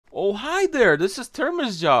Oh, hi there, this is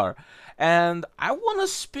Termisjar, and I want to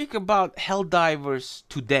speak about Helldivers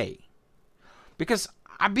today. Because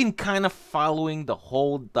I've been kind of following the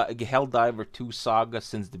whole Helldiver 2 saga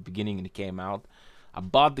since the beginning when it came out. I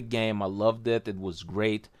bought the game, I loved it, it was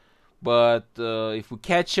great. But if we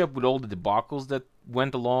catch up with all the debacles that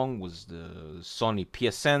went along, was the Sony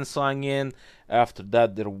PSN sign in. After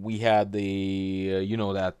that, we had the,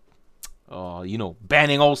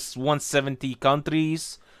 banning all 170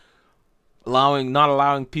 countries, not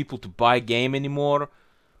allowing people to buy game anymore,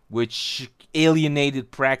 which alienated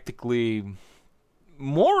practically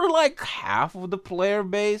more like half of the player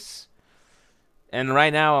base. And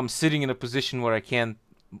right now I'm sitting in a position where I can't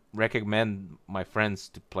recommend my friends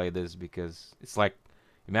to play this because it's like,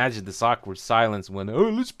 imagine this awkward silence when, oh,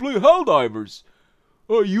 let's play Helldivers.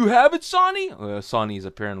 Oh, you have it, Sonny? Sonny is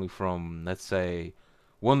apparently from, let's say,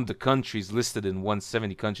 one of the countries listed in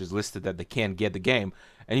 170 countries listed that they can't get the game.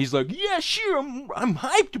 And he's like, yeah, sure, I'm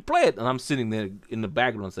hyped to play it. And I'm sitting there in the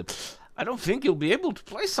background and say, I don't think you'll be able to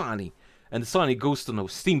play Sonny. And Sonny goes to the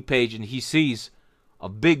Steam page and he sees a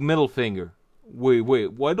big middle finger. Wait,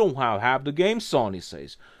 why don't I have the game, Sonny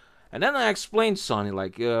says. And then I explained to Sonny,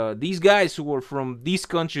 like, these guys who are from these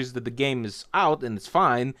countries that the game is out and it's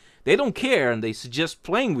fine, they don't care and they suggest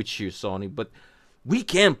playing with you, Sonny, but we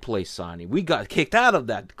can't play Sonny. We got kicked out of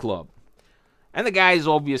that club. And the guys,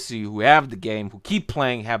 obviously, who have the game, who keep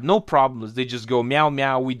playing, have no problems. They just go, meow,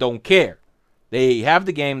 meow, we don't care. They have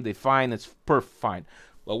the game, they fine, it's perfect, fine.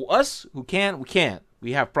 But us, who can't, we can't.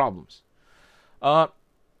 We have problems.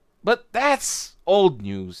 But that's old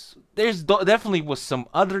news. There's definitely was some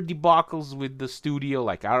other debacles with the studio,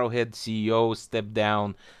 like Arrowhead CEO stepped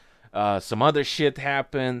down. Some other shit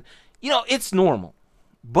happened. It's normal.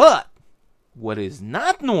 But what is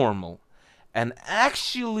not normal and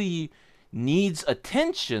actually needs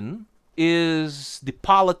attention is the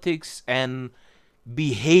politics and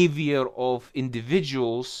behavior of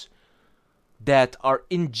individuals that are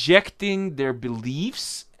injecting their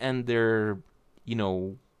beliefs and their,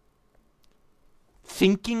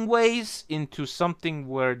 thinking ways into something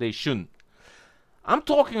where they shouldn't. I'm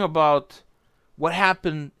talking about what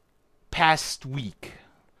happened past week.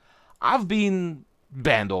 I've been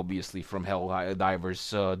banned, obviously, from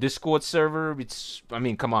Helldivers Discord server.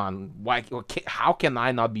 Come on. How can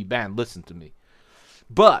I not be banned? Listen to me.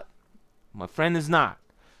 But my friend is not.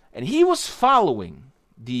 And he was following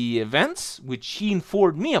the events which he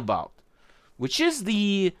informed me about, which is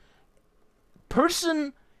the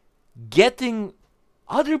person getting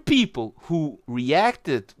other people who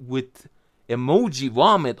reacted with emoji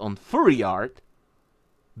vomit on Furry art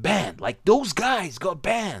banned. Like, those guys got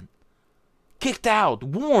banned, kicked out,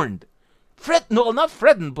 warned, not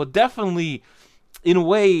threatened, but definitely in a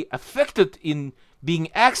way affected in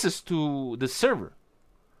being access to the server.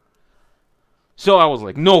 So I was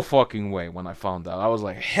like, no fucking way when I found out. I was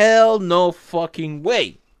like, hell no fucking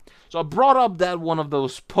way. So I brought up that one of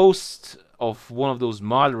those posts of one of those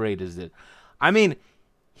moderators did.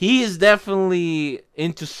 He is definitely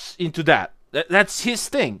into that. That's his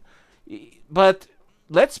thing. But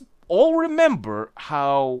let's all remember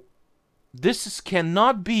how this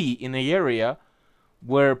cannot be in an area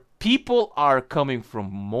where people are coming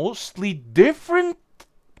from mostly different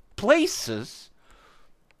places,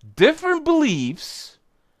 different beliefs,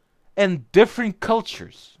 and different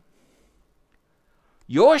cultures.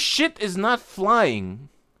 Your shit is not flying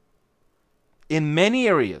in many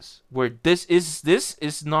areas where this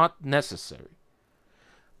is not necessary.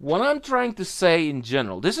 What I'm trying to say in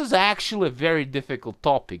general, this is actually a very difficult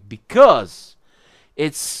topic because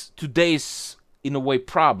it's today's, in a way,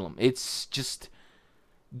 problem. It's just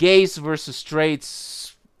gays versus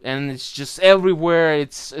straights, and it's just everywhere.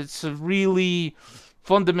 It's a really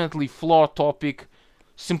fundamentally flawed topic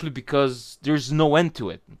simply because there's no end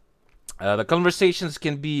to it. The conversations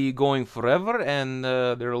can be going forever, and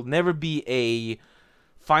there will never be a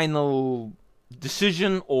final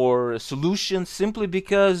decision or a solution simply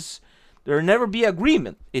because there will never be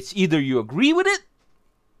agreement. It's either you agree with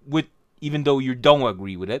it, even though you don't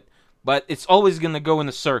agree with it, but it's always going to go in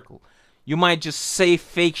a circle. You might just say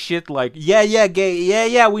fake shit like, yeah, gay,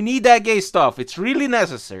 yeah, we need that gay stuff. It's really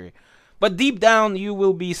necessary. But deep down, you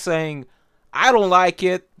will be saying, I don't like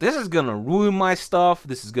it. This is gonna ruin my stuff.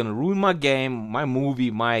 This is gonna ruin my game, my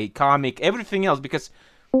movie, my comic, everything else. Because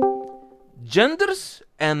genders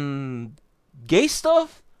and gay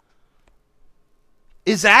stuff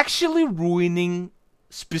is actually ruining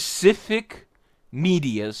specific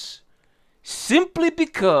medias simply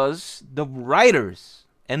because the writers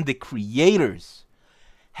and the creators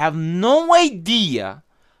have no idea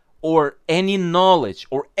or any knowledge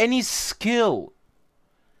or any skill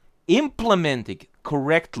implementing it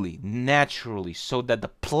correctly, naturally, so that the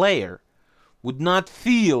player would not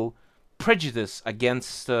feel prejudice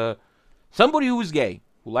against somebody who is gay,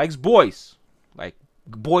 who likes boys, like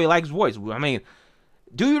boy likes boys. I mean,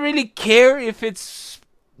 do you really care if it's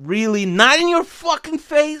really not in your fucking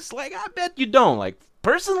face? Like, I bet you don't. Like,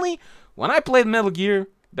 personally, when I played Metal Gear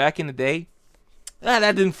back in the day, that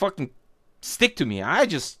didn't fucking stick to me.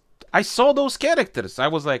 I saw those characters. I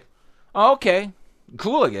was like, oh, okay,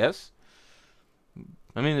 cool, I guess.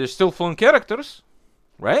 I mean, they're still fun characters,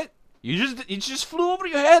 right? It just flew over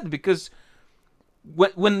your head because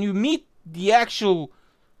when you meet the actual,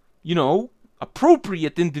 you know,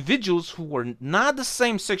 appropriate individuals who are not the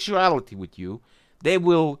same sexuality with you, they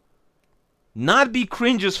will not be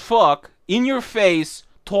cringe as fuck in your face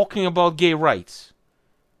talking about gay rights.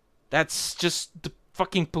 That's just the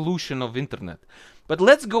fucking pollution of internet. But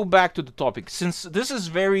let's go back to the topic. Since this is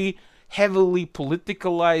very heavily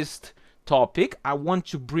politicalized topic, I want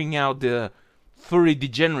to bring out the furry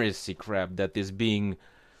degeneracy crap that is going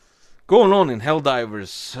on in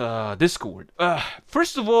Helldivers Discord.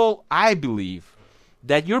 First of all, I believe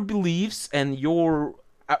that your beliefs and your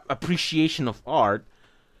appreciation of art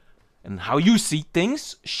and how you see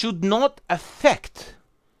things should not affect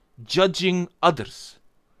judging others,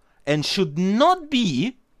 and should not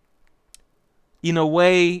be, in a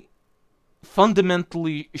way,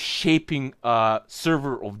 fundamentally shaping a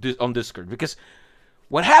server on Discord. Because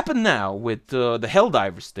what happened now with the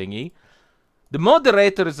Helldivers thingy, the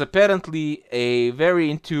moderator is apparently very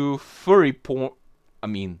into furry porn.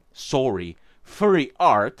 Furry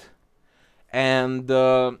art, and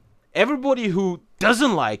everybody who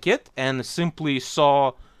doesn't like it and simply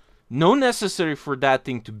saw no necessary for that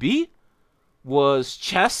thing to be was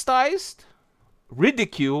chastised,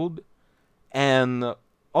 ridiculed, and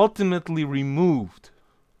ultimately removed.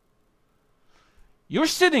 You're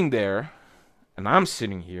sitting there, and I'm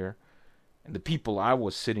sitting here, and the people I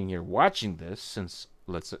was sitting here watching this, since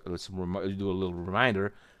let's do a little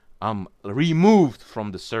reminder, I'm removed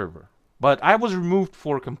from the server. But I was removed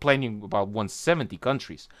for complaining about 170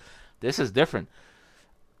 countries. This is different.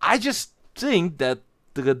 I just think that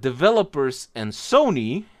the developers and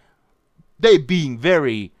Sony, they being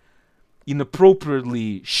very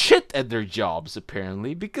inappropriately shit at their jobs,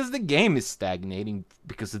 apparently, because the game is stagnating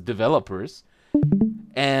because of developers,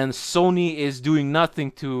 and Sony is doing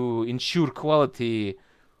nothing to ensure quality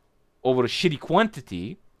over a shitty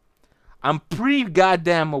quantity. I'm pretty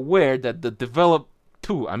goddamn aware that the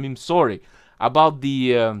about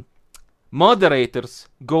the moderators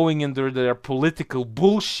going into their political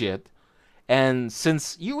bullshit. And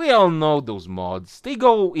since we all know those mods, they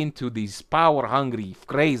go into these power-hungry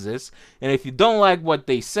crazes, and if you don't like what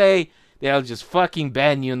they say, they'll just fucking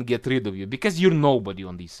ban you and get rid of you, because you're nobody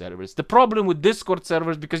on these servers. The problem with Discord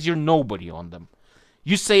servers, because you're nobody on them.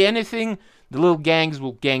 You say anything, the little gangs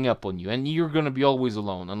will gang up on you, and you're gonna be always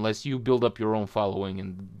alone, unless you build up your own following,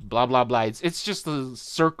 and blah blah blah. It's just a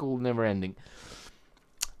circle never ending.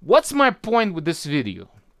 What's my point with this video?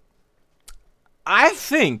 I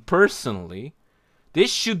think, personally,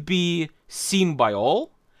 this should be seen by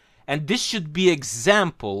all, and this should be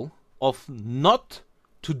example of not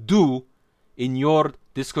to do in your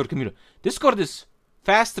Discord community. Discord is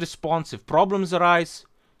fast, responsive, problems arise,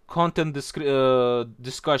 content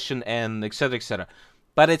discussion, and etc, etc.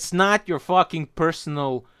 But it's not your fucking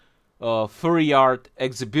personal furry art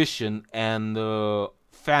exhibition and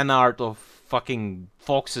fan art of fucking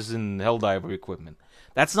foxes in Helldiver equipment.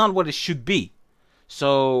 That's not what it should be.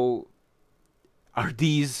 So, are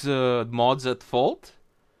these mods at fault?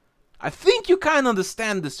 I think you kind of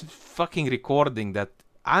understand this fucking recording that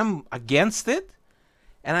I'm against it.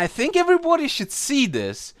 And I think everybody should see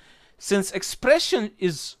this, since expression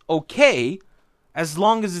is okay as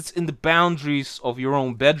long as it's in the boundaries of your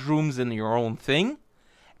own bedrooms and your own thing,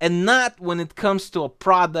 and not when it comes to a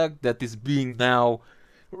product that is being now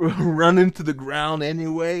run into the ground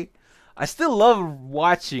anyway. I still love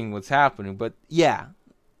watching what's happening, but yeah,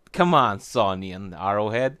 come on, Sony and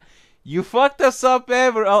Arrowhead, you fucked us up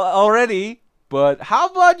already, but how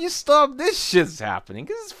about you stop this shit's happening?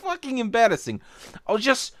 Cause it's fucking embarrassing. Oh,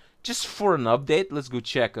 just for an update, let's go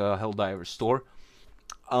check Helldivers store.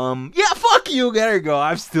 Yeah, fuck you, there you go.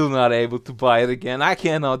 I'm still not able to buy it again. I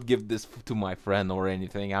cannot give this to my friend or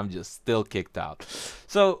anything. I'm just still kicked out.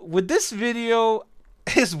 So, with this video,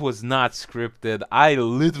 this was not scripted. I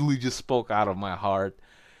literally just spoke out of my heart.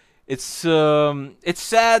 It's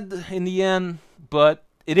sad in the end, but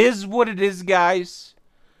it is what it is, guys.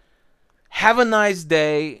 Have a nice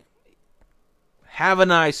day. Have a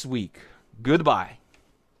nice week. Goodbye.